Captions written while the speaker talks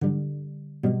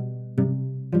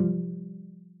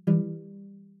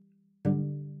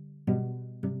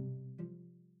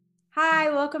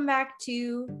welcome back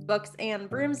to Books and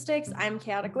Broomsticks. I'm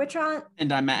Chaotic Witch Hunt.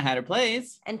 And I'm Matt Hatter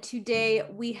Plays. And today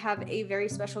we have a very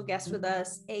special guest with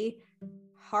us, a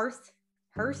Hearth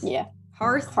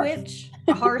witch,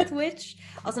 a Hearth witch,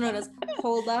 also known as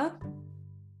Hulda.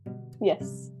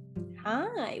 Yes.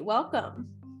 Hi, welcome.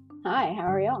 Hi, how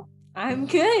are y'all? I'm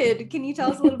good. Can you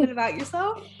tell us a little bit about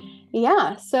yourself?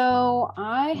 Yeah, so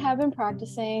I have been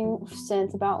practicing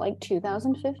since about like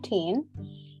 2015.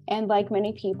 And like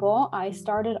many people, I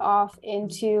started off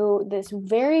into this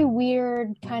very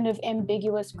weird kind of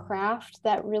ambiguous craft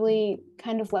that really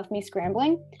kind of left me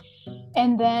scrambling.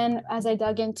 And then as I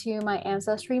dug into my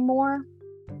ancestry more,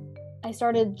 I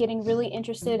started getting really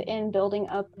interested in building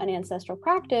up an ancestral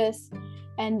practice.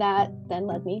 And that then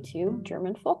led me to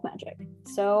German folk magic.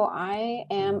 So I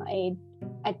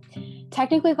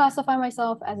technically classify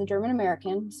myself as a German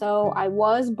American. So I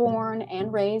was born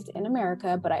and raised in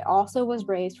America, but I also was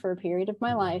raised for a period of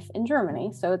my life in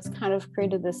Germany. So it's kind of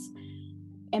created this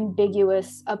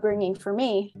ambiguous upbringing for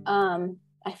me.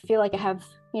 I feel like I have,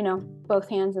 both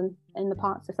hands in the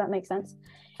pots, if that makes sense.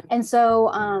 And so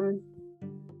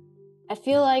I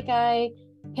feel like I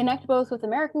connect both with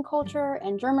American culture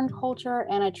and German culture,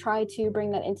 and I try to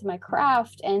bring that into my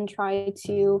craft and try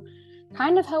to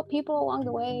kind of help people along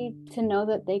the way to know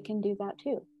that they can do that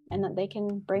too, and that they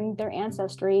can bring their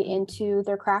ancestry into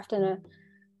their craft in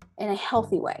a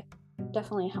healthy way.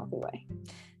 Definitely a healthy way.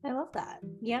 I love that.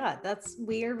 Yeah,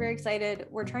 we're very excited.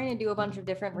 We're trying to do a bunch of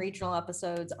different regional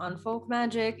episodes on folk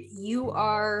magic. You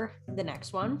are the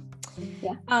next one.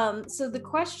 Yeah. So the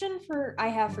question I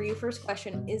have for you, first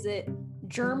question, is it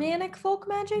Germanic folk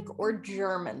magic or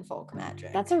German folk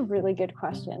magic? That's a really good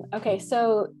question. Okay,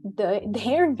 so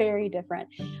they're very different.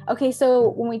 Okay, so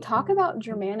when we talk about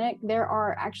Germanic, there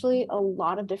are actually a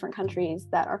lot of different countries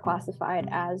that are classified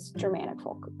as Germanic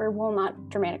folk, or well, not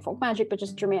Germanic folk magic, but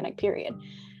just Germanic period.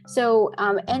 So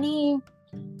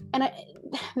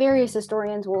various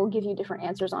historians will give you different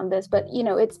answers on this, but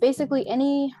it's basically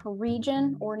any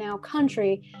region or now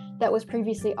country that was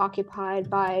previously occupied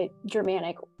by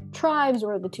Germanic tribes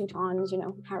or the Teutons,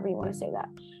 however you want to say that.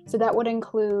 So that would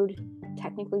include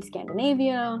technically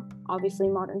Scandinavia, obviously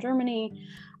modern Germany,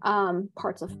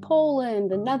 parts of Poland,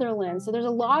 the Netherlands. So there's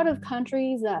a lot of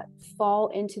countries that fall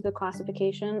into the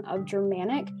classification of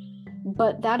Germanic,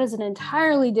 but that is an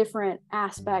entirely different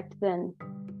aspect than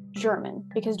German,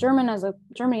 because Germany as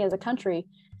a country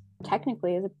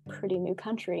technically is a pretty new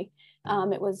country. I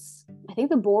think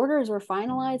the borders were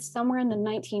finalized somewhere in the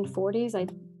 1940s. I,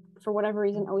 for whatever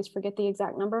reason, always forget the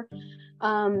exact number.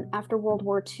 After World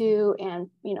War II, and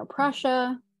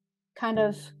Prussia kind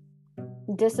of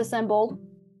disassembled.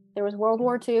 There was World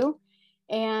War II,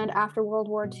 and after World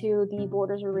War II, the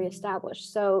borders were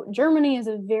reestablished. So Germany is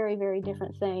a very, very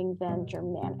different thing than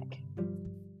Germanic.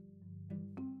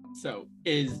 So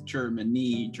is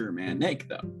Germany Germanic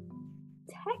though?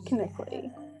 Technically,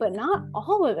 but not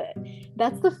all of it.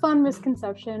 That's the fun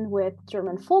misconception with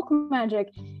German folk magic,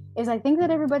 is I think that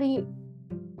everybody,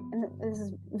 and this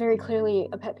is very clearly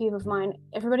a pet peeve of mine,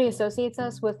 everybody associates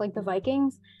us with like the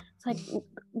Vikings. It's like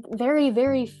very,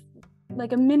 very,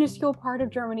 like a minuscule part of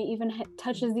Germany even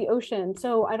touches the ocean.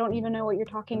 So I don't even know what you're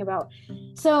talking about.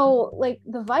 So like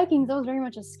the Vikings, that was very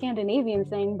much a Scandinavian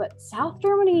thing, but South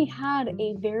Germany had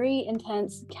a very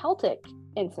intense Celtic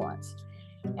influence.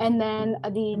 And then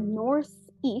the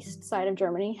northeast side of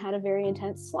Germany had a very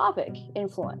intense Slavic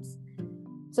influence.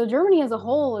 So Germany as a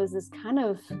whole is this kind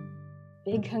of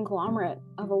big conglomerate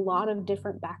of a lot of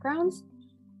different backgrounds.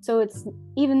 So it's,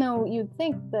 even though you'd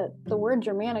think that the word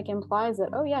Germanic implies that,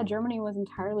 oh yeah, Germany was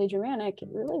entirely Germanic, it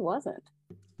really wasn't.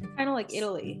 Kind of like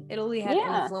Italy. Italy had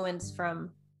influence from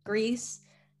Greece,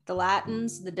 the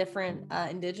Latins, the different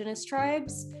indigenous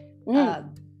tribes,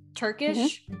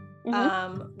 Turkish,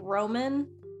 Roman.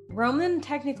 Roman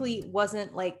technically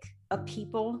wasn't like a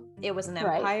people, it was an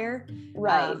empire.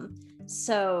 Right.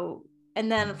 And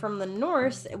then from the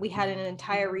north, we had an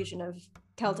entire region of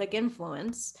Celtic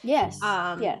influence. Yes.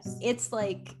 Yes. It's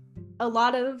like a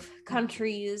lot of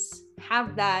countries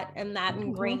have that, and that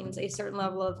ingrains a certain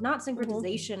level of not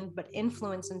syncretization, but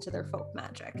influence into their folk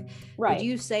magic. Right. Would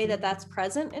you say that that's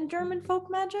present in German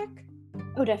folk magic?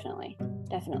 Oh, definitely.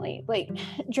 Definitely. Like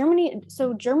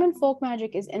German folk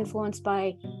magic is influenced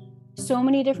by so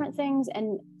many different things,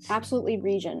 and absolutely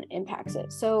region impacts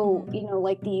it. So,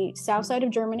 like the south side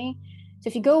of Germany. So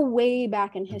if you go way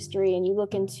back in history and you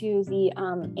look into the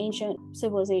ancient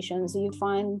civilizations, you'd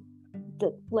find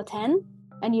the Latin,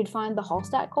 and you'd find the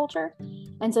Hallstatt culture.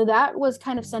 And so that was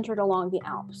kind of centered along the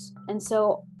Alps. And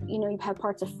so, you have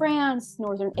parts of France,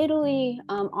 northern Italy,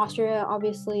 Austria,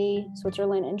 obviously,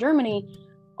 Switzerland, and Germany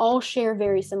all share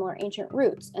very similar ancient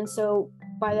roots. And so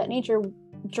by that nature,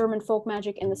 German folk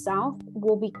magic in the South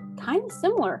will be kind of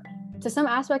similar to some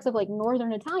aspects of like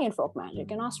Northern Italian folk magic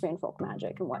and Austrian folk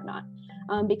magic and whatnot,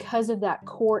 because of that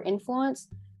core influence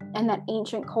and that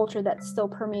ancient culture that still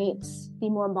permeates the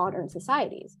more modern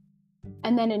societies.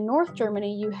 And then in North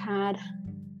Germany, you had,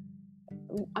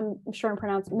 I'm sure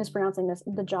I'm mispronouncing this,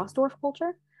 the Jossdorf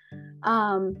culture.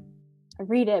 I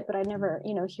read it, but I never,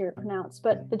 hear it pronounced.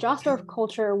 But the Jossdorf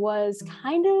culture was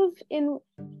kind of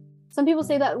some people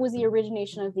say that was the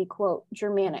origination of the, quote,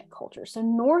 Germanic culture. So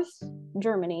North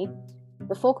Germany,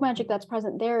 the folk magic that's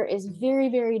present there is very,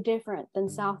 very different than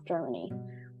South Germany.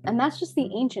 And that's just the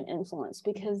ancient influence,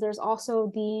 because there's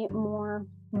also the more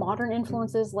modern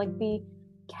influences like the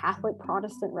Catholic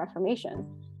Protestant Reformation.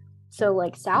 So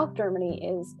like South Germany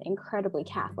is incredibly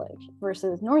Catholic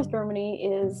versus North Germany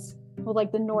is, well,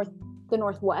 like the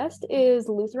Northwest is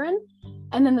Lutheran,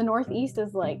 and then the Northeast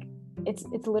is like, it's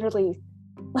literally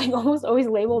like almost always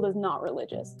labeled as not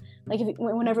religious. Like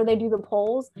whenever they do the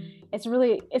polls, it's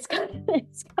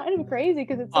kind of crazy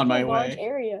because it's such a large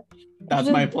area. That's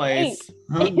my place.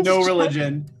 No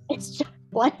religion. It's just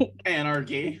blank.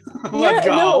 Anarchy. Let's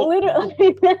go. No, literally.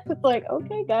 It's like,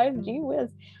 okay, guys, gee whiz.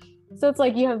 So it's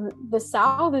like you have the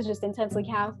South is just intensely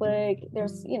Catholic.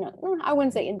 There's, I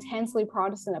wouldn't say intensely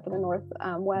Protestant up in the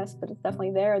Northwest, but it's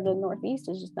definitely there. The Northeast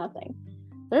is just nothing.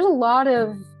 There's a lot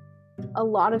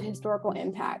of historical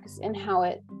impacts in how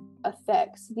it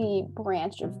affects the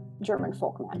branch of German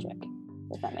folk magic,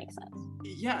 if that makes sense.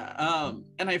 Yeah,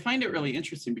 and I find it really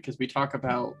interesting because we talk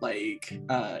about like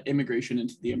immigration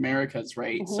into the Americas,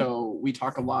 right? Mm-hmm. So we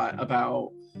talk a lot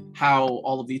about how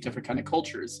all of these different kind of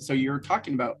cultures. So you're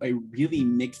talking about a really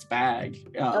mixed bag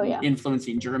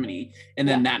influencing Germany, and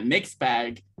then that mixed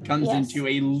bag comes into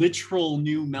a literal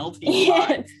new melting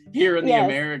pot here in the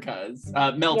Americas.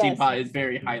 Melting pot is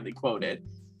very highly quoted.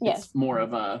 Yes, it's more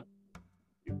of a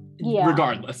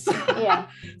regardless.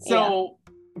 So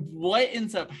what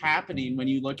ends up happening when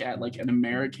you look at like an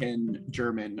American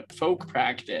German folk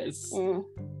practice,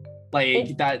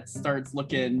 that starts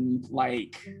looking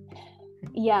like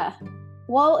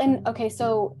well, and okay,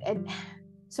 so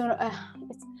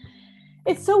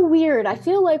it's so weird. I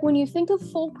feel like when you think of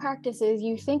folk practices,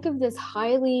 you think of this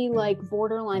highly like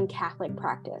borderline Catholic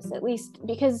practice, at least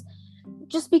because,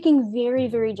 just speaking very,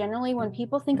 very generally, when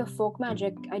people think of folk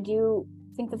magic, I do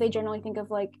think that they generally think of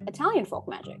like Italian folk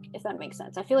magic, if that makes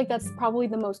sense. I feel like that's probably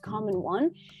the most common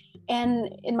one.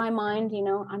 And in my mind,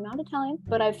 I'm not Italian,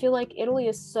 but I feel like Italy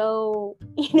is so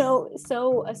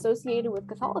associated with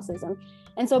Catholicism.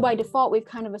 And so by default, we've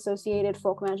kind of associated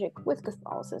folk magic with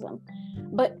Catholicism.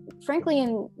 But frankly,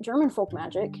 in German folk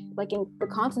magic, like in the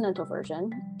continental version,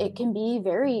 it can be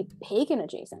very pagan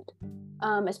adjacent,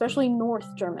 especially North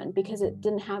German, because it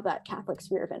didn't have that Catholic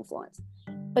sphere of influence.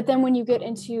 But then when you get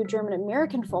into German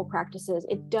American folk practices,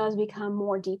 it does become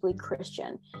more deeply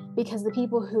Christian, because the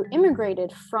people who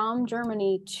immigrated from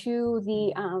Germany to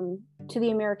the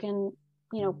American,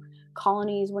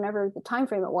 colonies, whenever the time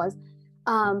frame it was,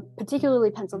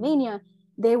 particularly Pennsylvania,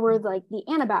 they were like the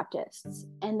Anabaptists,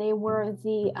 and they were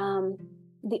the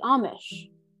Amish,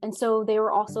 and so they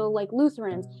were also like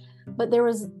Lutherans. But there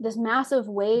was this massive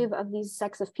wave of these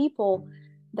sects of people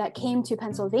that came to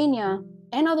Pennsylvania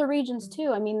and other regions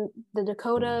too. I mean, the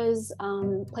Dakotas,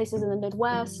 places in the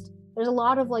Midwest. There's a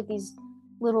lot of like these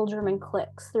little German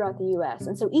cliques throughout the US.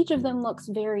 And so each of them looks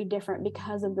very different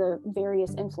because of the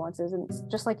various influences. And it's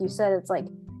just like you said, it's like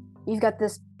you've got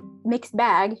this mixed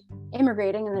bag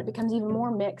immigrating, and it becomes even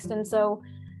more mixed. And so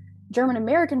German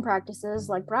American practices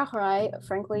like Brauerei,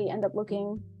 frankly, end up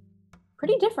looking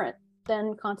pretty different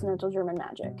than continental German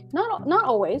magic. Not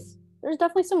always. There's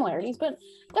definitely similarities, but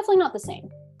definitely not the same.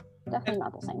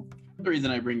 The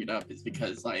reason I bring it up is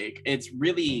because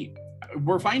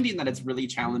we're finding that it's really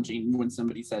challenging when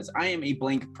somebody says, I am a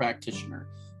blank practitioner,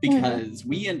 because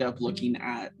we end up looking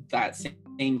at that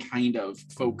same kind of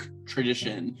folk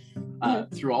tradition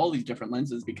through all these different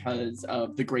lenses because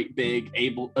of the great big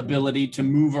ability to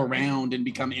move around and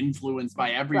become influenced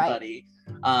by everybody.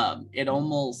 Right. It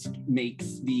almost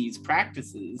makes these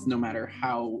practices, no matter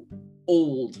how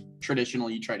old traditional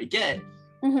you try to get,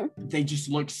 they just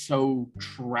look so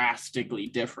drastically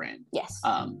different. Yes.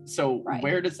 So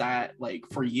where does that, like,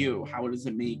 for you, how does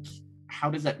that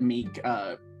make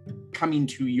coming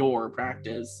to your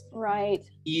practice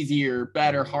easier,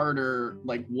 better, harder?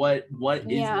 Like what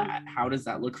is that? How does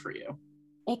that look for you?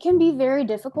 It can be very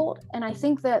difficult. And I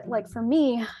think that, like, for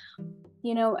me,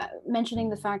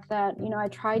 mentioning the fact that, I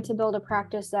tried to build a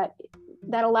practice that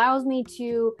that allows me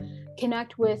to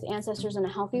connect with ancestors in a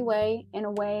healthy way, in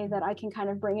a way that I can kind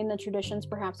of bring in the traditions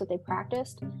perhaps that they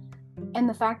practiced. And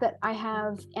the fact that I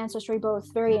have ancestry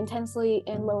both very intensely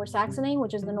in Lower Saxony,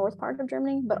 which is the north part of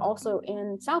Germany, but also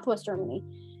in Southwest Germany,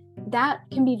 that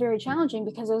can be very challenging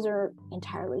because those are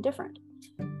entirely different.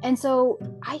 And so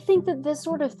I think that this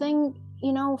sort of thing,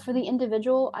 you know, for the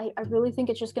individual, I really think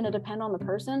it's just going to depend on the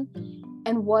person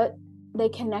and what they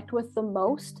connect with the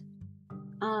most.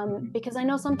 Because I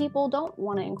know some people don't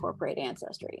want to incorporate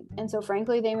ancestry. And so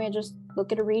frankly, they may just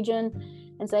look at a region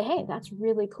and say, hey, that's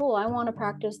really cool. I want to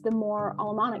practice the more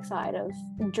Alemannic side of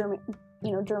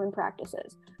German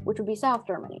practices, which would be South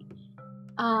Germany.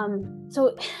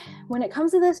 So when it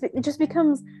comes to this, it just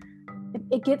becomes,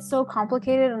 it gets so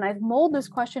complicated, and I've mulled this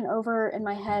question over in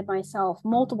my head myself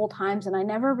multiple times, and I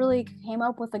never really came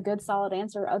up with a good solid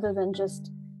answer other than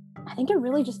just, I think it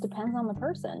really just depends on the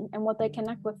person and what they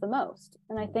connect with the most.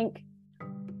 And I think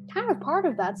kind of part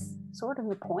of that's sort of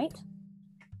the point,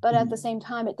 but at the same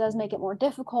time, it does make it more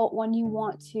difficult when you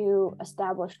want to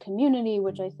establish community,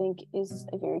 which I think is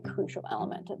a very crucial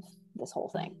element of this whole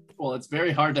thing. Well, it's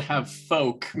very hard to have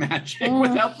folk magic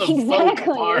without the folk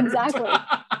part.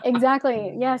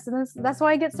 Exactly. Yes, and that's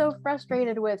why I get so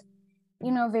frustrated with,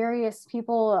 you know, various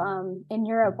people in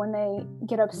Europe when they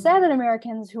get upset at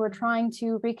Americans who are trying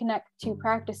to reconnect to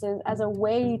practices as a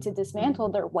way to dismantle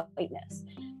their whiteness,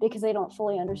 because they don't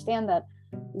fully understand that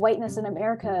whiteness in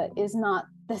America is not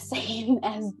the same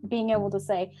as being able to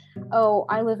say, oh,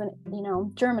 I live in, you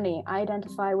know, Germany. I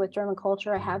identify with German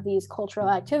culture. I have these cultural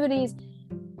activities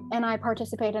and I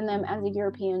participate in them as a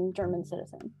European German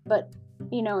citizen. But,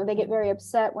 you know, they get very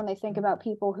upset when they think about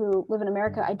people who live in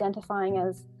America identifying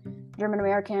as German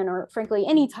American or frankly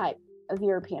any type of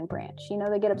European branch. You know,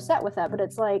 they get upset with that, but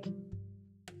it's like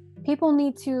people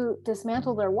need to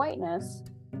dismantle their whiteness,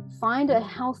 find a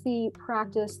healthy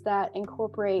practice that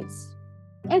incorporates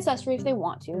ancestry if they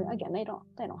want to. Again, they don't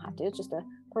have to. It's just a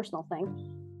personal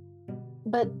thing.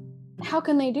 But how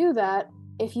can they do that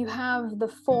if you have the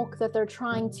folk that they're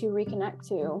trying to reconnect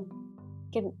to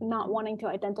not wanting to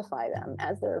identify them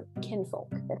as their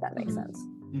kinfolk, if that makes sense?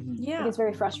 Yeah, it's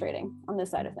very frustrating on this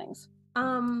side of things.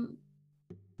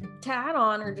 To add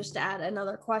on, or just to add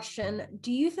another question,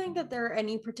 do you think that there are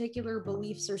any particular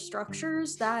beliefs or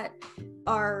structures that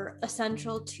are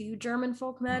essential to German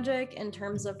folk magic in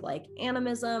terms of like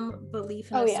animism,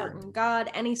 belief in a certain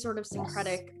god, any sort of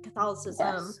syncretic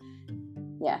Catholicism?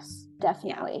 Yes,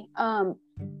 definitely.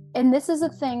 And this is a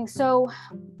thing. So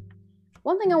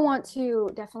one thing I want to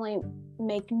definitely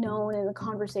make known in the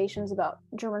conversations about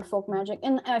German folk magic,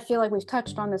 and I feel like we've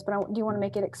touched on this, but I do want to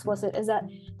make it explicit, is that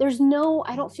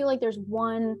I don't feel like there's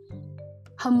one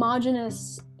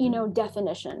homogenous, you know,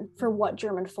 definition for what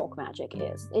German folk magic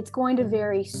is. It's going to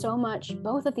vary so much,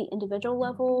 both at the individual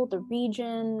level, the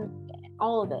region,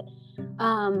 all of it.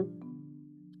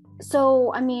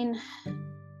 So, I mean,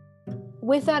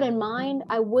 with that in mind,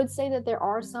 I would say that there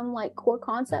are some like core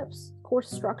concepts, core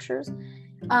structures.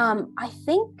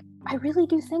 I really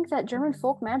do think that German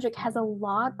folk magic has a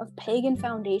lot of pagan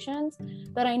foundations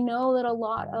that I know that a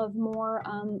lot of more,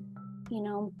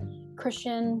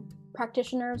 Christian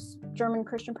practitioners, German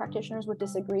Christian practitioners would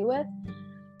disagree with.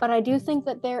 But I do think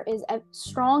that there is a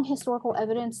strong historical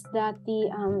evidence that the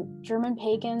German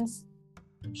pagans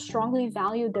strongly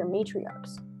valued their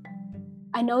matriarchs.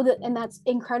 I know that, and that's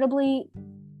incredibly,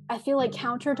 I feel like,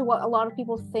 counter to what a lot of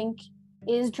people think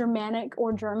is Germanic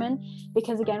or German,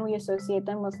 because again, we associate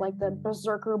them with like the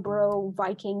berserker bro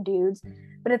Viking dudes.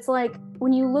 But it's like,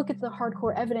 when you look at the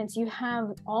hardcore evidence, you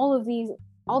have all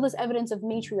this evidence of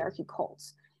matriarchy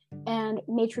cults and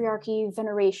matriarchy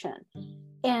veneration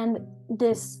and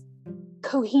this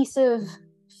cohesive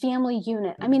family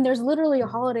unit. I mean, there's literally a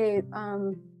holiday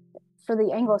for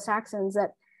the Anglo-Saxons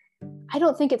that I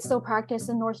don't think it's still practiced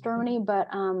in North Germany, but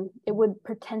it would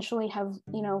potentially have,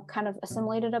 kind of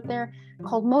assimilated up there,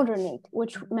 called Modernicht,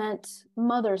 which meant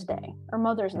Mother's Day or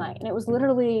Mother's Night. And it was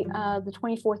literally the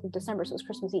 24th of December, so it was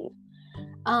Christmas Eve.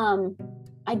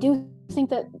 I do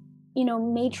think that,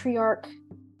 matriarch,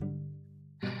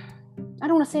 I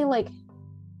don't want to say like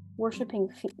worshiping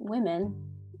women.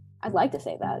 I'd like to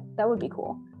say that. That would be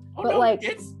cool. Oh, but no, like,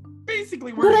 it's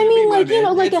basically, but I mean, like,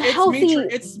 like a healthy,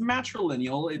 it's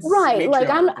matrilineal. It's right. Like,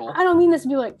 I don't mean this to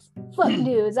be like, fuck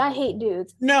dudes. I hate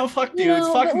dudes. No, fuck dudes.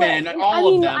 Fuck men. Like,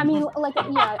 all of them. I mean, like,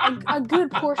 yeah, a good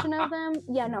portion of them.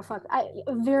 Yeah, no, fuck.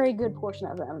 A very good portion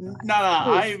of them. No.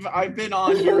 I've been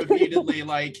on here repeatedly.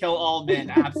 Like, kill all men.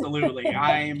 Absolutely.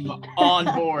 I'm on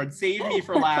board. Save me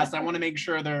for last. I want to make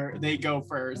sure they go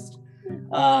first.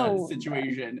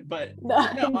 Situation, but no,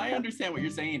 I understand what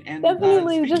you're saying. And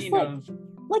definitely, speaking of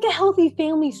like a healthy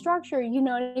family structure, you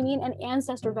know what I mean? And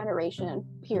ancestor veneration,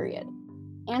 period.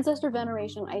 Ancestor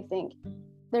veneration, I think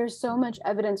there's so much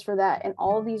evidence for that in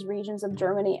all of these regions of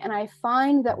Germany. And I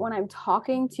find that when I'm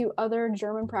talking to other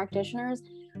German practitioners,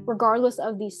 regardless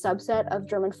of the subset of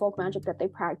German folk magic that they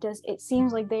practice, it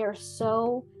seems like they are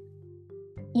so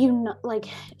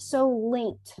so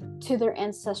linked to their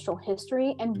ancestral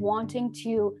history and wanting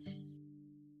to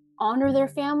honor their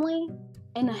family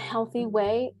in a healthy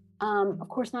way. Of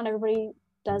course, not everybody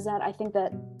does that. I think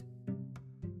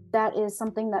that is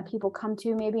something that people come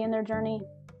to maybe in their journey.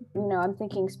 You know, I'm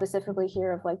thinking specifically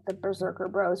here of like the berserker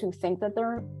bros who think that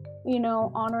they're, you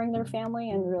know, honoring their family,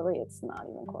 and really it's not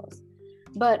even close.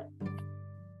 But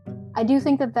I do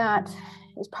think that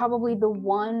is probably the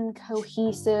one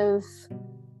cohesive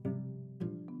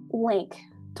link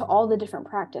to all the different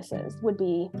practices would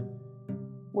be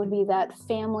that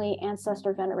family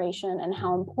ancestor veneration, and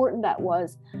how important that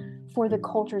was for the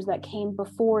cultures that came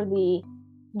before the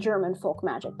German folk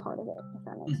magic part of it, if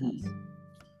that makes sense.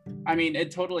 I mean,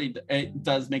 it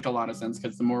does make a lot of sense,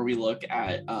 because the more we look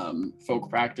at folk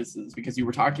practices, because you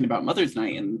were talking about Mother's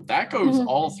Night, and that goes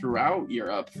all throughout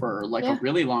Europe for like a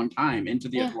really long time into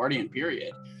the Edwardian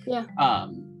period. Yeah.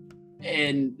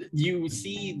 And you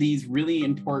see these really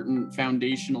important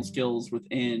foundational skills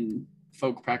within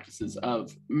folk practices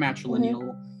of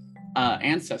matrilineal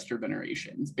ancestor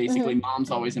venerations. Basically,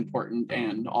 mom's always important,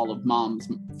 and all of mom's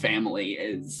family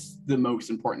is the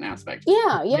most important aspect.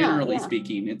 Generally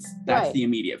speaking, that's the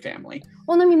immediate family.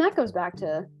 Well, I mean, that goes back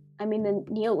to, I mean, the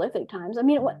Neolithic times. I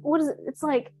mean, what is it? It's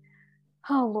like,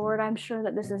 oh Lord, I'm sure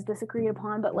that this is disagreed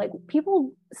upon, but like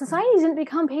societies didn't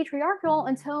become patriarchal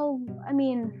until, I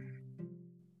mean,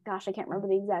 gosh, I can't remember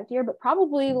the exact year, but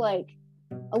probably like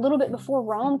a little bit before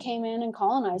Rome came in and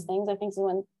colonized things. I think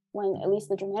so when at least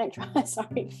the Germanic tribes,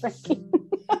 sorry, Frankie.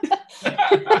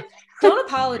 Don't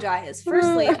apologize.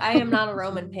 Firstly, I am not a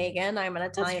Roman pagan. I'm an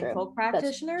Italian folk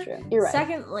practitioner. You're right.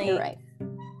 Secondly, you're right.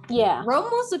 Yeah. Rome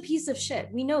was a piece of shit.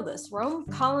 We know this. Rome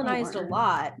colonized a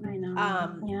lot. I know.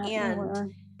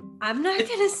 And I'm not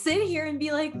gonna sit here and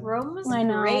be like, Rome was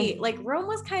great. Like, Rome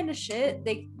was kind of shit.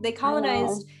 They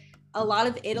colonized a lot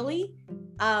of Italy.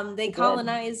 They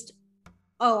colonized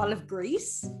a lot of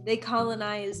Greece. They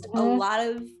colonized a lot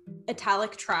of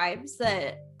Italic tribes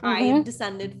that I am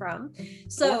descended from.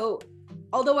 So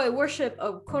although I worship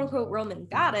a quote unquote Roman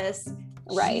goddess,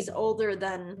 she's older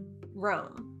than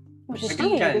Rome. Which is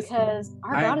funny because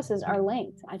our goddesses are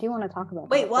linked. I do want to talk about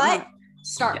that. Wait, what?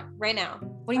 Start right now.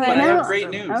 What do you mean? I have great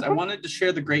news. Okay. I wanted to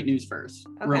share the great news first.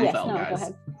 Okay. Rome fell,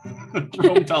 guys.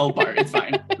 Rome fell apart. It's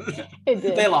fine. It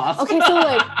did. They lost. Okay, so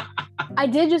like, I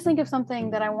did just think of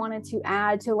something that I wanted to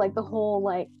add to like the whole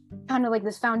like kind of like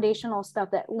this foundational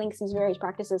stuff that links these various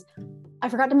practices. I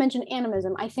forgot to mention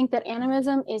animism. I think that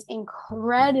animism is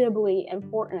incredibly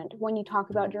important when you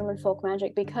talk about German folk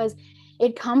magic, because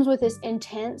it comes with this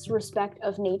intense respect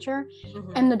of nature.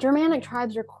 And the Germanic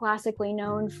tribes are classically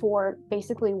known for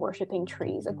basically worshiping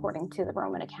trees, according to the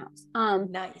Roman accounts.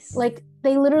 Nice. Like,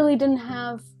 they literally didn't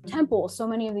have temples. So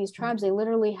many of these tribes, they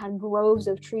literally had groves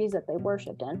of trees that they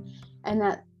worshipped in. And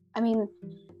that, I mean,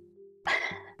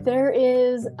 there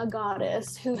is a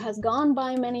goddess who has gone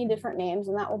by many different names,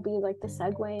 and that will be like the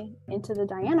segue into the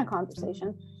Diana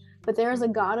conversation. But there is a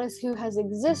goddess who has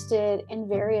existed in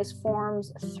various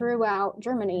forms throughout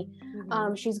Germany.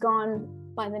 She's gone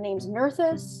by the names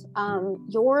Nerthus,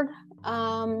 Jord.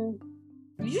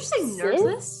 Did you say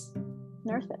Nerthus?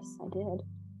 Nerthus, I did.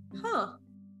 Huh.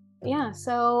 Yeah,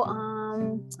 so,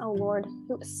 oh Lord,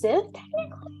 Sith,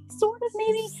 technically, sort of,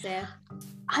 maybe. Sith.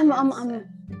 I'm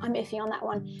iffy on that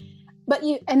one. But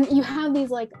you have these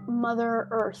like Mother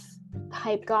Earth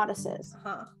type goddesses,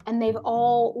 and they've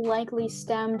all likely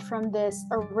stemmed from this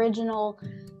original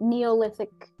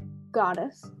Neolithic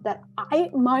goddess that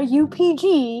my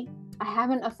UPG,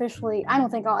 I don't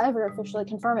think I'll ever officially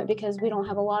confirm it because we don't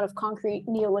have a lot of concrete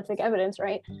Neolithic evidence,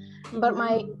 right? But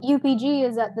my UPG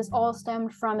is that this all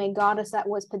stemmed from a goddess that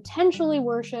was potentially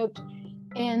worshipped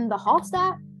in the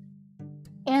Hallstatt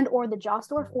and or the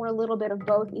Josdorf, or a little bit of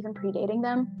both, even predating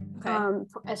them,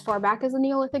 as far back as the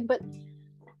Neolithic. But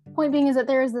point being is that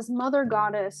there is this mother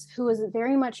goddess who is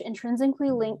very much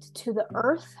intrinsically linked to the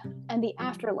earth and the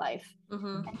afterlife.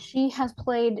 And she has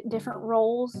played different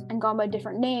roles and gone by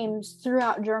different names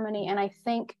throughout Germany. And I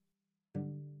think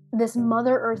this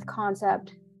Mother Earth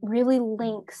concept really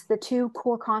links the two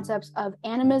core concepts of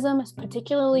animism,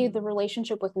 particularly the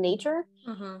relationship with nature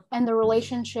and the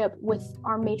relationship with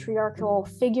our matriarchal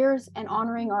figures and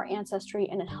honoring our ancestry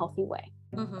in a healthy way.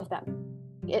 If that,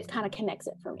 it kind of connects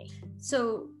it for me.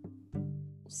 So,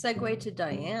 segue to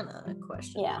Diana,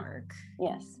 question mark.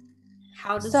 Yes.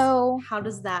 How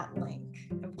does that link?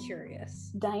 I'm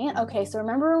curious. Diana. Okay, so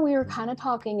remember we were kind of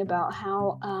talking about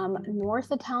how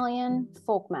North Italian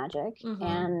folk magic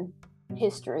and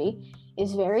history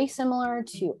is very similar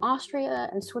to Austria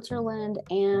and Switzerland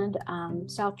and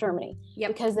South Germany,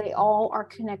 because they all are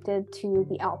connected to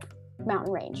the Alp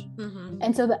mountain range.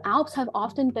 And so the Alps have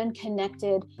often been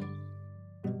connected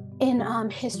in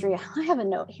history. I have a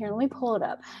note here, let me pull it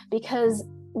up, because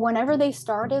whenever they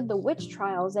started the witch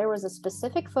trials, there was a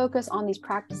specific focus on these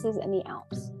practices in the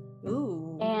Alps.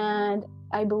 Ooh. And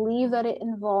I believe that it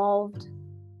involved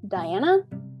Diana,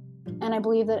 and I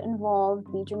believe that it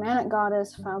involved the Germanic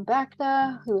goddess Frau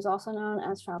Bechta, who is also known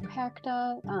as Frau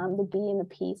Pechta. The B and the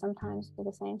P sometimes are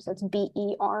the same, so it's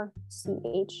Berchta.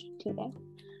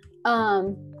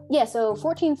 So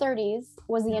 1430s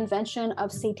was the invention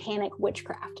of satanic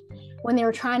witchcraft. When they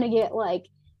were trying to get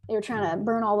they were trying to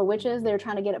burn all the witches, they were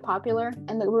trying to get it popular,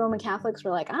 and the Roman Catholics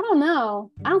were like, I don't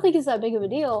know, I don't think it's that big of a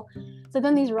deal. So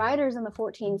then these writers in the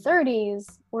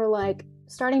 1430s were like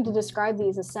starting to describe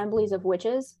these assemblies of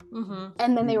witches,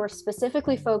 and then they were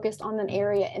specifically focused on an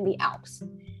area in the Alps.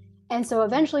 And so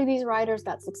eventually these writers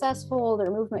got successful,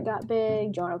 their movement got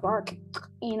big, Joan of Arc,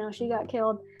 she got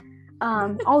killed.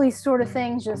 All these sort of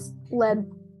things just led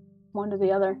one to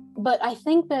the other. But I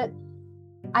think that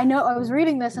I was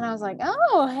reading this and I was like,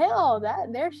 oh hell,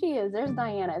 there she is, there's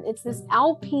Diana. It's this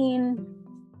Alpine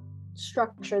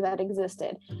structure that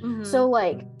existed. So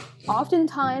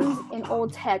oftentimes in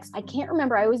old texts, I can't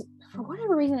remember, I always, for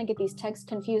whatever reason, I get these texts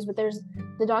confused, but there's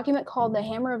the document called the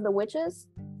Hammer of the Witches,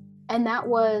 and that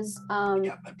was so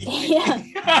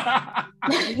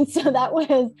that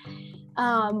was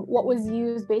what was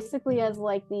used basically as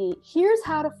here's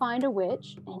how to find a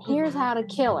witch and here's how to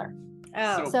kill her.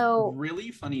 So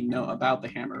really funny note about the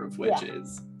Hammer of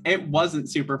Witches. It wasn't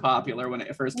super popular when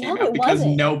it first came out because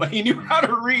nobody knew how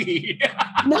to read.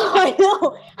 No, I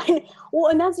know.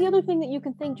 Well, and that's the other thing that you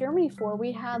can thank Germany for.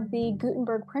 We had the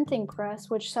Gutenberg printing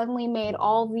press, which suddenly made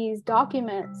all these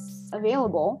documents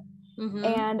available.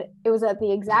 And it was at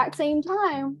the exact same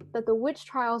time that the witch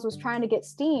trials was trying to get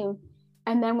steam.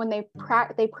 And then when they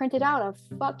printed out a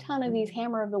fuck ton of these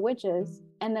Hammer of the Witches,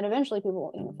 and then eventually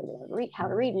people figured out how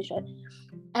to read and shit.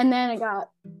 And then it got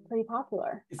pretty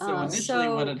popular. So initially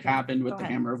what had happened with the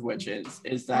Hammer of Witches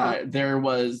is that there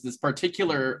was this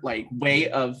particular way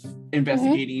of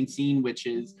investigating, seeing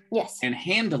witches and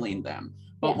handling them.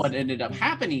 But what ended up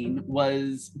happening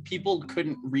was people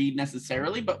couldn't read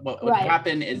necessarily, but what would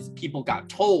happen is people got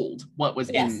told what was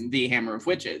in the Hammer of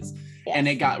Witches. And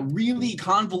it got really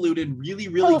convoluted really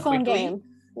quickly. Game.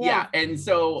 Yeah, and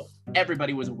so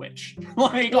everybody was a witch.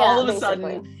 All of a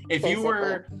sudden, if you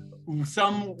were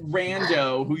some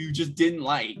rando who you just didn't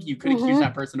like, you could accuse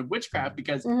that person of witchcraft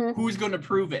because who's going to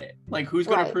prove it? Who's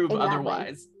going to prove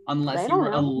otherwise? Unless you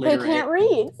were illiterate. They can't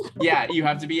read. Yeah, you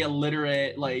have to be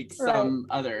illiterate some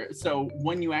other. So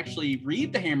when you actually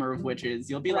read the Hammer of Witches,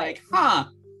 you'll be like,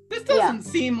 this doesn't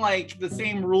seem like the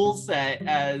same rule set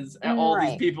as all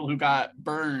these people who got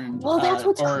burned. Well, that's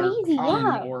what's crazy.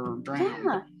 Or drowned.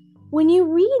 Yeah. When you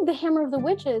read the Hammer of the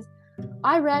Witches,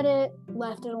 I read it,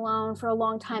 left it alone for a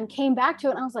long time, came back to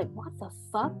it, and I was like, what the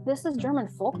fuck? This is German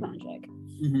folk magic.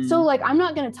 So I'm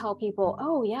not going to tell people,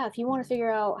 oh yeah, if you want to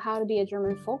figure out how to be a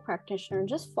German folk practitioner,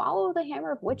 just follow the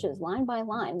Hammer of Witches line by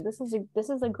line. This is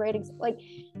a great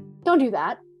don't do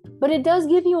that. But it does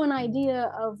give you an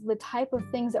idea of the type of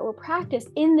things that were practiced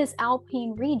in this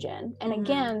Alpine region. And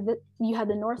again, you had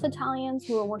the North Italians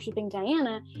who were worshiping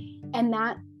Diana,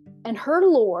 and her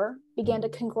lore began to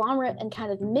conglomerate and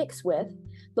kind of mix with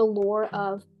the lore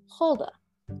of Hulda.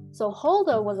 So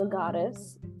Hulda was a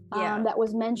goddess that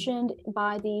was mentioned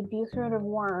by the Buchert of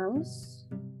Worms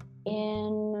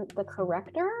in the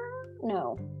Corrector?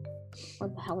 No.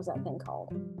 What the hell was that thing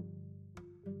called?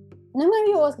 No,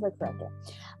 maybe it was the Corrector.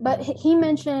 But he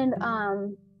mentioned,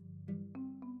 oh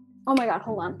my God,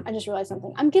 hold on. I just realized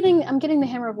something. I'm getting the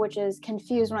Hammer of Witches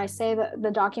confused when I say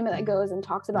the document that goes and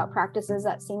talks about practices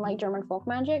that seem like German folk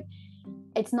magic.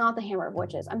 It's not the Hammer of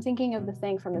Witches. I'm thinking of the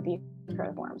thing from the Buchert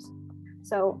of Worms.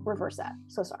 So reverse that.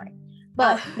 So sorry.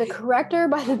 But the Corrector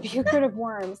by the Buchert of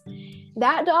Worms,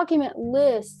 that document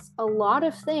lists a lot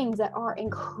of things that are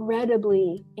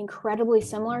incredibly, incredibly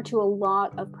similar to a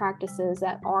lot of practices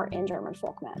that are in German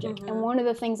folk magic. And one of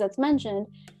the things that's mentioned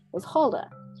was Hulda,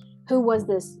 who was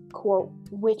this, quote,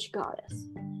 witch goddess.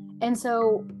 And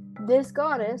so this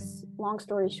goddess, long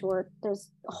story short,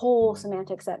 there's a whole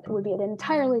semantics that would be an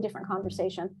entirely different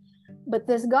conversation, but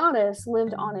this goddess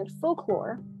lived on in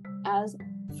folklore as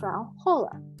Frau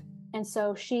Holle. And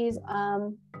so she's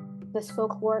this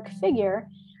folkloric figure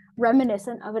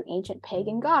reminiscent of an ancient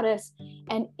pagan goddess.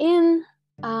 And in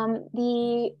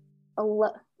the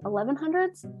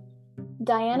 1100s,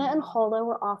 Diana and Hulda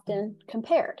were often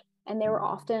compared, and they were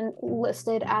often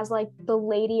listed as like the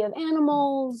lady of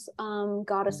animals,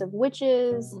 goddess of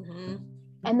witches. Mm-hmm.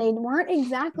 And they weren't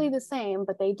exactly the same,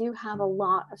 but they do have a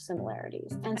lot of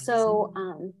similarities. And so,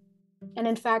 and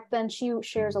in fact, then she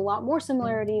shares a lot more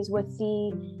similarities with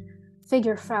the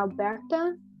figure Frau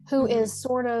Bertha, who is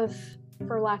sort of,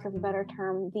 for lack of a better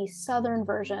term, the southern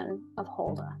version of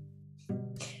Hulda.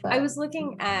 But, I was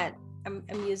looking at, I'm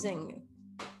using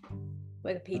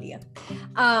Wikipedia.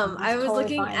 I was totally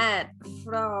looking at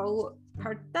Frau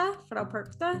Bertha.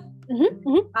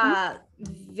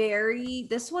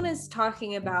 This one is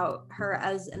talking about her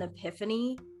as an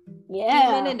epiphany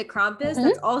demon into Krampus.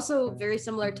 That's also very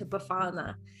similar to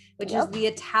Befana, which is the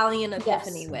Italian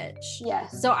epiphany witch.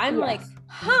 Yes. So I'm like,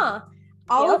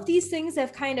 all of these things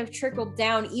have kind of trickled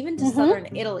down even to southern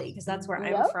Italy, because that's where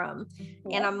I'm from.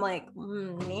 And I'm like,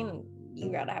 man,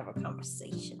 you gotta have a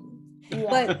conversation.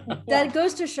 But that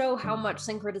goes to show how much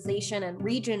synchronization and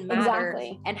region matter,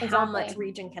 and how much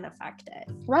region can affect it.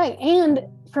 Right. And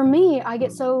for me, I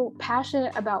get so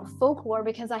passionate about folklore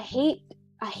because I hate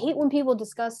when people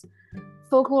discuss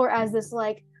folklore as this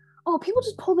like, oh, people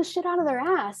just pull this shit out of their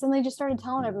ass and they just started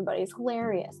telling everybody. It's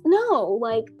hilarious. No,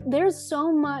 like there's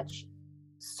so much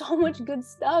good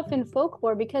stuff in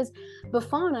folklore, because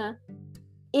Befana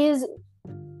is,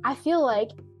 I feel like,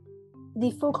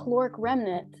 the folkloric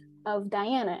remnant of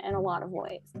Diana in a lot of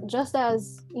ways. Just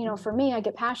as, you know, for me, I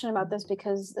get passionate about this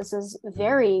because this is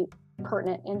very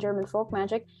pertinent in German folk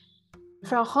magic.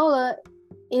 Frau Holle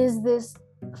is this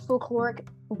folkloric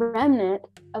remnant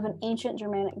of an ancient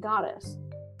Germanic goddess.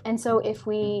 And so if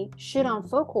we shit on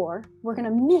folklore, we're going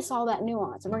to miss all that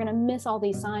nuance, and we're going to miss all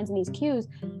these signs and these cues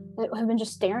that have been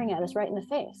just staring at us right in the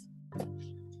face.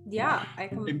 Yeah, I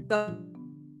can.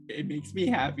 It makes me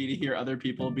happy to hear other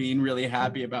people being really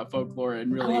happy about folklore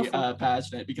and really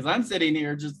passionate, because I'm sitting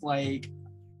here just like,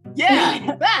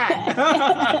 yeah,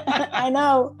 that. I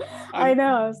know. I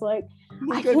was like,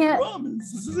 I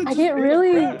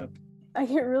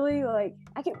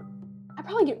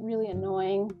probably get really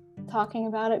annoying talking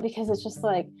about it, because it's just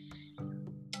like,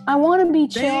 I want to be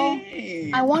chill.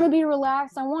 Dang. I want to be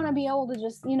relaxed. I want to be able to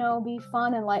just, you know, be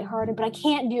fun and lighthearted, but I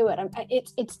can't do it.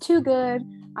 It's too good.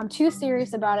 I'm too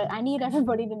serious about it. I need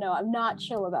everybody to know I'm not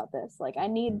chill about this. Like I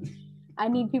need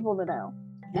people to know.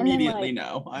 Immediately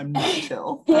no, I'm not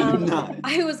chill. I'm not.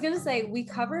 I was gonna say, we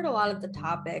covered a lot of the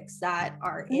topics that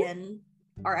are in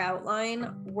our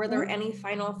outline. Were there any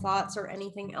final thoughts or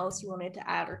anything else you wanted to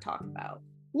add or talk about?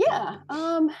 Yeah.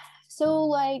 So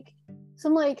like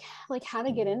some like how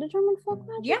to get into German folk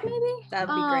magic, maybe? That'd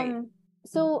be great.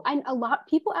 So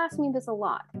people ask me this a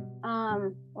lot.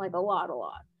 Like a lot.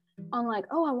 I'm like,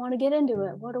 oh, I want to get into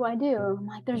it. What do I do? I'm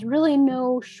like, there's really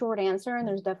no short answer, and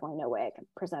there's definitely no way I can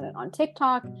present it on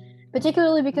TikTok,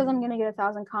 particularly because I'm gonna get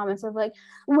 1,000 comments of like,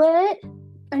 what?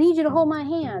 I need you to hold my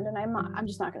hand, and I'm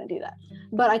just not gonna do that.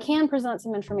 But I can present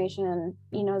some information, and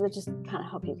you know, that just kind of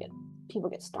help people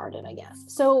get started, I guess.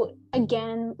 So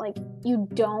again, like you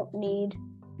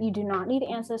do not need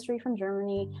ancestry from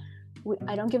Germany.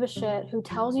 I don't give a shit who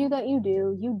tells you that you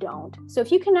do. You don't. So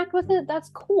if you connect with it, that's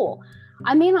cool.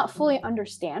 I may not fully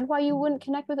understand why you wouldn't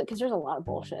connect with it, because there's a lot of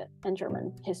bullshit in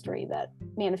German history that,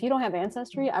 man, if you don't have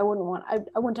ancestry, I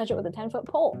wouldn't touch it with a 10-foot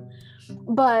pole.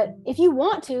 But if you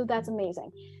want to, that's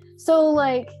amazing. So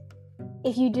like,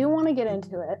 if you do want to get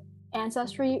into it,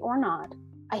 ancestry or not,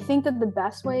 I think that the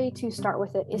best way to start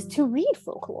with it is to read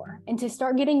folklore and to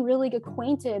start getting really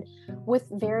acquainted with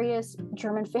various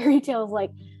German fairy tales, like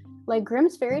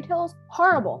Grimm's fairy tales.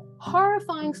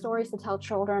 Horrifying stories to tell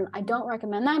children. I don't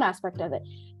recommend that aspect of it.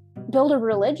 Build a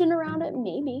religion around it,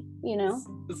 maybe, you know.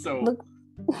 So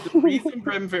the reason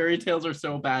Grimm fairy tales are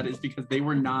so bad is because they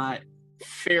were not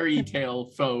fairy tale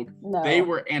folk. No. They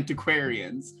were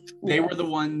antiquarians. They were the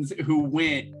ones who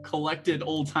collected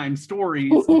old time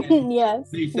stories, and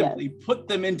they simply put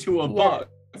them into a book.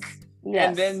 Yes.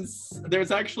 And then there's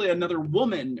actually another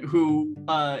woman who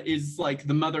is like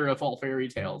the mother of all fairy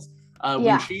tales.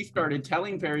 When she started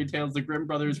telling fairy tales, the Grimm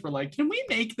brothers were like, can we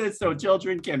make this so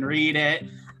children can read it?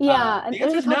 Yeah, and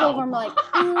there's a couple of them like,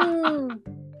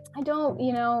 I don't,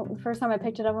 you know, the first time I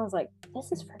picked it up, I was like,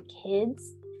 this is for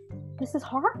kids. This is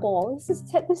horrible.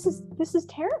 This is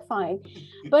terrifying.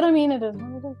 But I mean, it is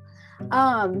what it is.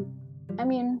 I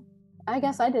mean, I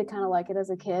guess I did kind of like it as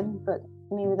a kid, but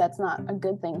maybe that's not a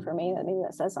good thing for me. Maybe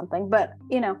that says something. But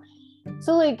you know,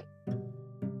 so like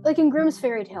in Grimm's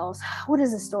fairy tales, what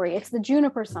is the story? It's the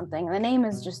juniper something. The name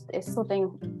is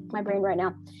slipping my brain right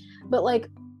now. But like,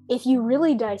 if you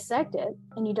really dissect it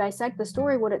and you dissect the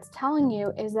story, what it's telling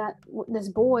you is that this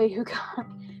boy who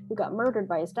got murdered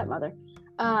by his stepmother,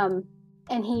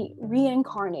 and he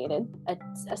reincarnated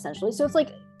essentially. So it's like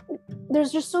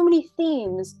there's just so many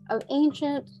themes of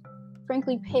ancient,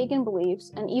 frankly, pagan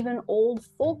beliefs and even old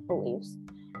folk beliefs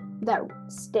that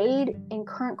stayed in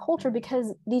current culture,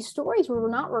 because these stories were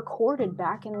not recorded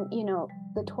back in, you know,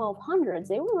 the 1200s.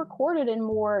 They were recorded in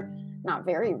more, not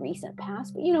very recent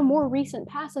past, but, you know, more recent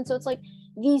past. And so it's like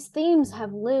these themes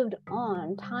have lived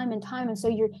on time and time. And so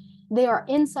they are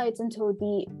insights into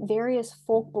the various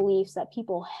folk beliefs that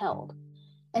people held.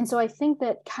 And so I think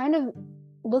that kind of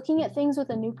looking at things with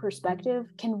a new perspective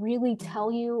can really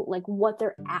tell you like what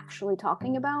they're actually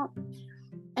talking about.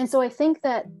 And so I think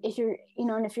that if you're, you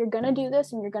know, and if you're going to do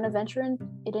this and you're going to venture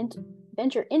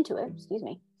into it, excuse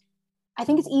me, I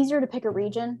think it's easier to pick a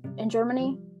region in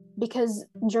Germany, because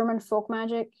German folk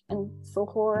magic and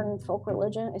folklore and folk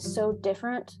religion is so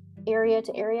different area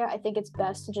to area. I think it's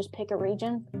best to just pick a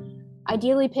region.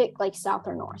 Ideally pick like south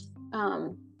or north.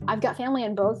 I've got family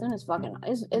in both, and it's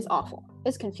awful.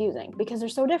 It's confusing because they're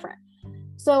so different.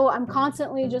 So I'm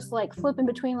constantly just like flipping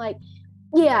between like,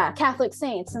 yeah, Catholic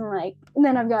saints, and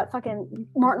then I've got fucking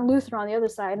Martin Luther on the other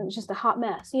side, and it's just a hot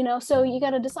mess, you know? So you got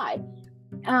to decide.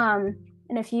 And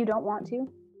if you don't want to,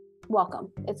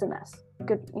 welcome. It's a mess.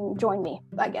 Good, join me,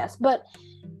 I guess. But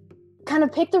kind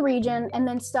of pick the region and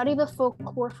then study the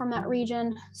folklore from that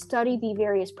region, study the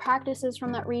various practices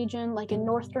from that region. Like in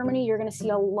North Germany, you're going to see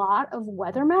a lot of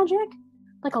weather magic,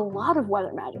 like a lot of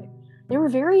weather magic. They were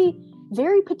very,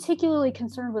 very particularly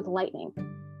concerned with lightning,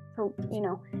 for, you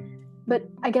know, but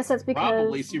I guess that's because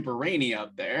probably super rainy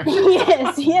up there.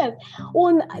 yes. Well,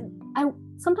 and I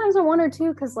sometimes I wonder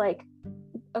too, because like,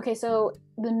 okay, so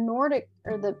the Nordic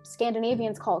or the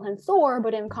Scandinavians called him Thor,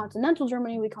 but in continental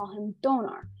Germany we call him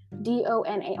Donar,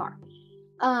 Donar.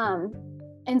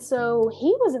 And so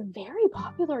he was a very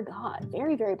popular god,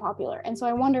 very, very popular. And so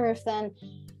I wonder if then,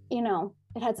 you know,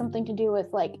 it had something to do with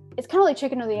like, it's kind of like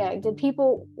chicken or the egg.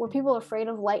 Were people afraid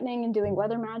of lightning and doing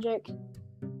weather magic,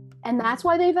 and that's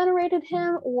why they venerated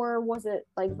him? Or was it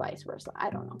like vice versa?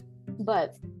 I don't know.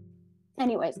 But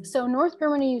anyways, so North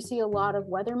Germany, you see a lot of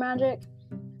weather magic,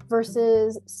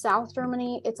 versus South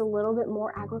Germany, it's a little bit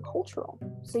more agricultural.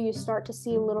 So you start to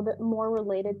see a little bit more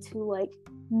related to like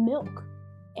milk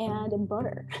and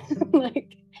butter.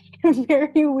 Like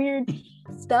very weird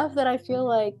stuff that I feel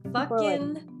like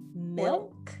fucking like,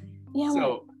 milk. What? Yeah.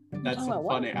 So that's so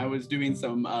funny. I was doing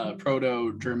some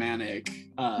proto-Germanic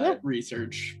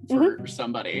research for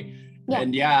somebody. Yeah.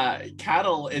 And yeah,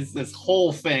 cattle is this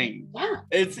whole thing. Yeah.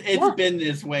 It's been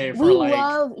this way for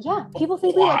people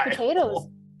think we like potatoes.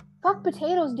 Fuck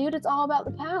potatoes, dude. It's all about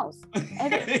the cows.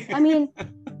 I mean,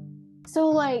 so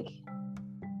like,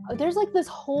 there's like this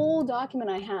whole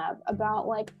document I have about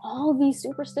like all these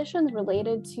superstitions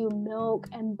related to milk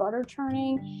and butter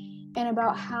churning, and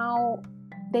about how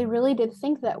they really did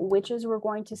think that witches were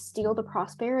going to steal the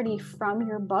prosperity from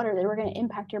your butter. They were going to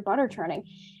impact your butter churning.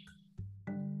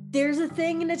 There's a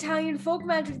thing in Italian folk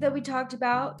magic that we talked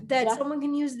about that someone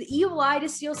can use the evil eye to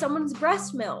steal someone's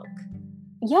breast milk.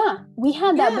 Yeah, we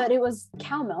had that, but it was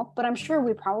cow milk. But I'm sure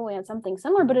we probably had something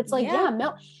similar. But it's like,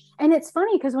 milk. And it's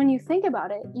funny because when you think about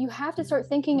it, you have to start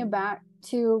thinking back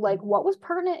to like what was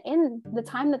pertinent in the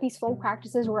time that these folk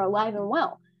practices were alive and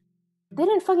well. They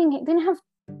didn't have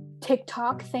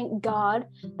TikTok, thank God.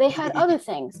 They had other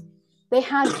things. They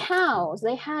had cows,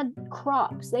 they had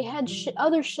crops, they had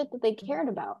other shit that they cared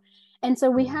about. And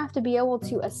so we have to be able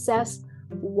to assess,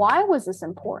 why was this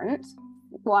important?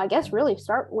 Well, I guess really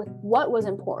start with what was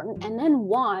important, and then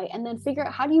why, and then figure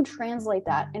out how do you translate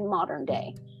that in modern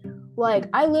day. Like,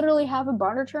 I literally have a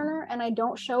butter churner and I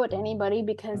don't show it to anybody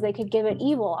because they could give it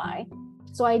evil eye.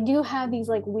 So I do have these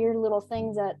like weird little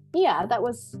things that, that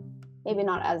was maybe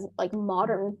not as like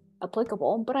modern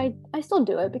applicable, but I still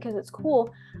do it because it's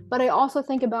cool. But I also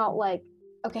think about like,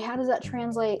 okay, how does that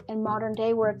translate in modern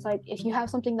day, where it's like, if you have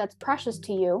something that's precious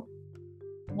to you,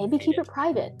 maybe keep it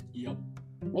private. Yep.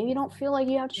 Maybe you don't feel like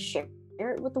you have to share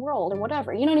it with the world or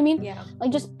whatever, you know what I mean? Yeah.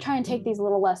 Like, just try and take these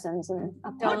little lessons and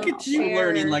look at you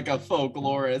learning like a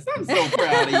folklorist. I'm so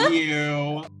proud of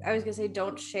you. I was gonna say,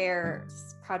 don't share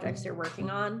projects you're working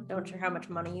on. Don't share how much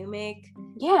money you make.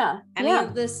 Yeah. Any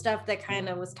of this stuff that kind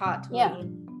of was taught to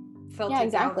me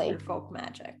filtered down through folk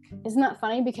magic. Isn't that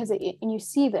funny? Because and you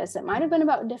see this, it might have been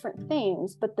about different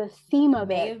things, but the theme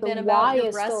of it, the why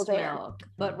is still there. Milk,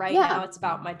 but right now it's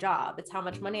about my job. It's how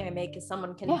much money I make, because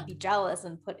someone can be jealous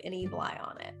and put an evil eye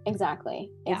on it.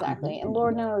 Exactly. And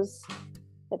Lord knows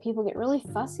that people get really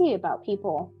fussy about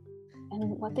people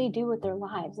and what they do with their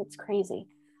lives. It's crazy.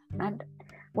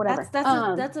 whatever.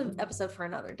 That's an episode for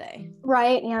another day.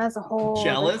 Right? Yeah, that's a whole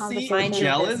jealousy.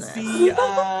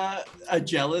 A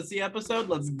jealousy episode.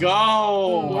 Let's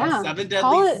go. Yeah. 7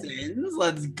 deadly sins.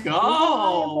 Let's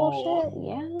go.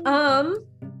 Yeah.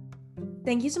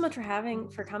 Thank you so much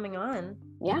for coming on.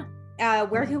 Yeah.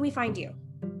 Where can we find you?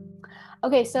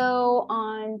 Okay, so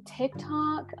on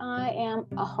TikTok, I am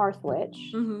a Hearth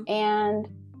witch, and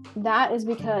that is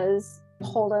because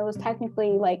Hulda was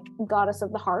technically like goddess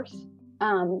of the hearth.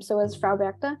 So is Frau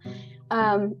Berchta.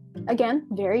 Again,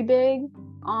 very big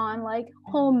on like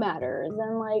home matters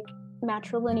and like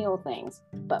matrilineal things,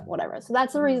 but whatever. So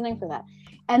that's the reasoning for that.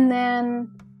 And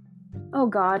then, oh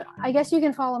God, I guess you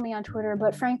can follow me on Twitter,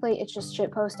 but frankly, it's just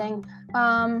shit posting.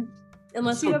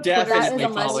 Unless you have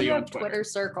Twitter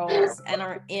circles and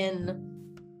are in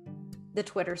the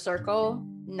Twitter circle,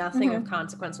 nothing of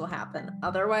consequence will happen.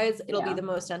 Otherwise, it'll be the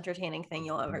most entertaining thing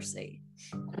you'll ever see.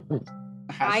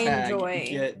 I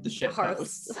enjoy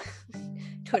Hearth's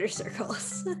Twitter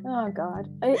circles. Oh God,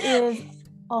 it is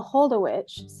a Hulda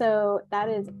witch. So that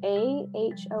is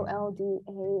AHOLDA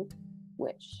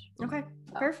witch. Okay,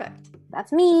 perfect.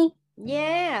 That's me.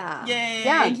 Yeah. Yay.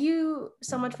 Yeah. Thank you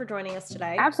so much for joining us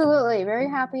today. Absolutely. Very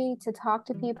happy to talk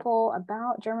to people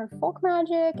about German folk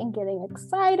magic and getting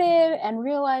excited and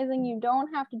realizing you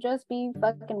don't have to just be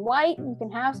fucking white. You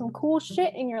can have some cool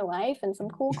shit in your life and some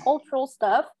cool cultural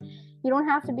stuff. You don't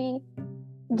have to be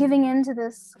giving into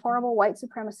this horrible white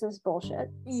supremacist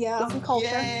bullshit. Yeah. Get some culture.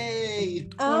 Yay. You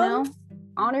know?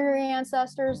 Honor your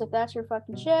ancestors. If that's your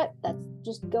fucking shit,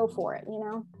 just go for it, you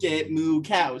know? Get moo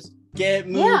cows. Get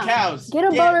moo cows. Get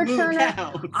a butter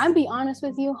churner. I'll be honest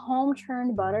with you, home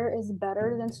churned butter is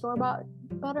better than store-bought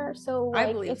butter. So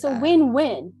like it's a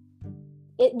win-win.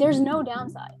 There's no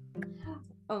downside.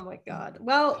 Oh my God.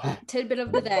 Well, tidbit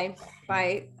of the day.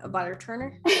 Buy a butter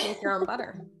churner. Make your own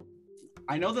butter.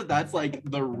 I know that that's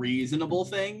the reasonable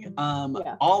thing.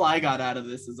 All I got out of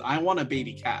this is I want a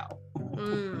baby cow.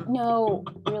 No,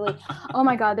 really. Oh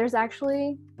my God. There's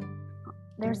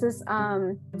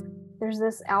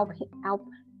this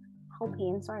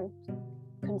Alpine, sorry,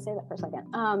 couldn't say that for a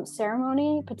second,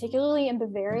 ceremony, particularly in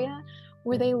Bavaria,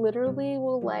 where they literally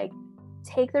will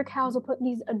take their cows, will put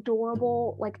these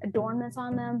adorable adornments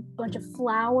on them, bunch of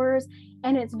flowers,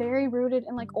 and it's very rooted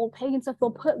in old pagan stuff.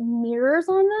 They'll put mirrors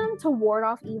on them to ward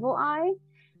off evil eye.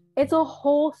 It's a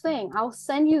whole thing. I'll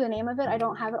send you the name of it. I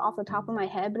don't have it off the top of my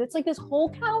head, but it's this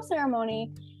whole cow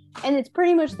ceremony, and it's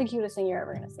pretty much the cutest thing you're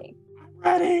ever gonna see.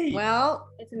 Ready. Well,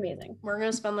 it's amazing. We're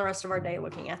gonna spend the rest of our day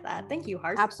looking at that. Thank you,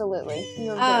 Hearth. Absolutely.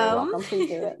 You're very welcome. Please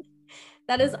do it.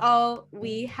 That is all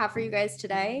we have for you guys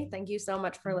today. Thank you so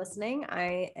much for listening.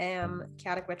 I am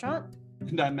Chaotic Witch Aunt.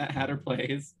 And I'm Matt Hatter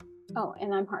Plays. Oh,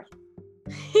 and I'm Hearth.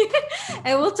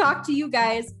 And we'll talk to you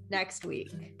guys next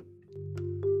week.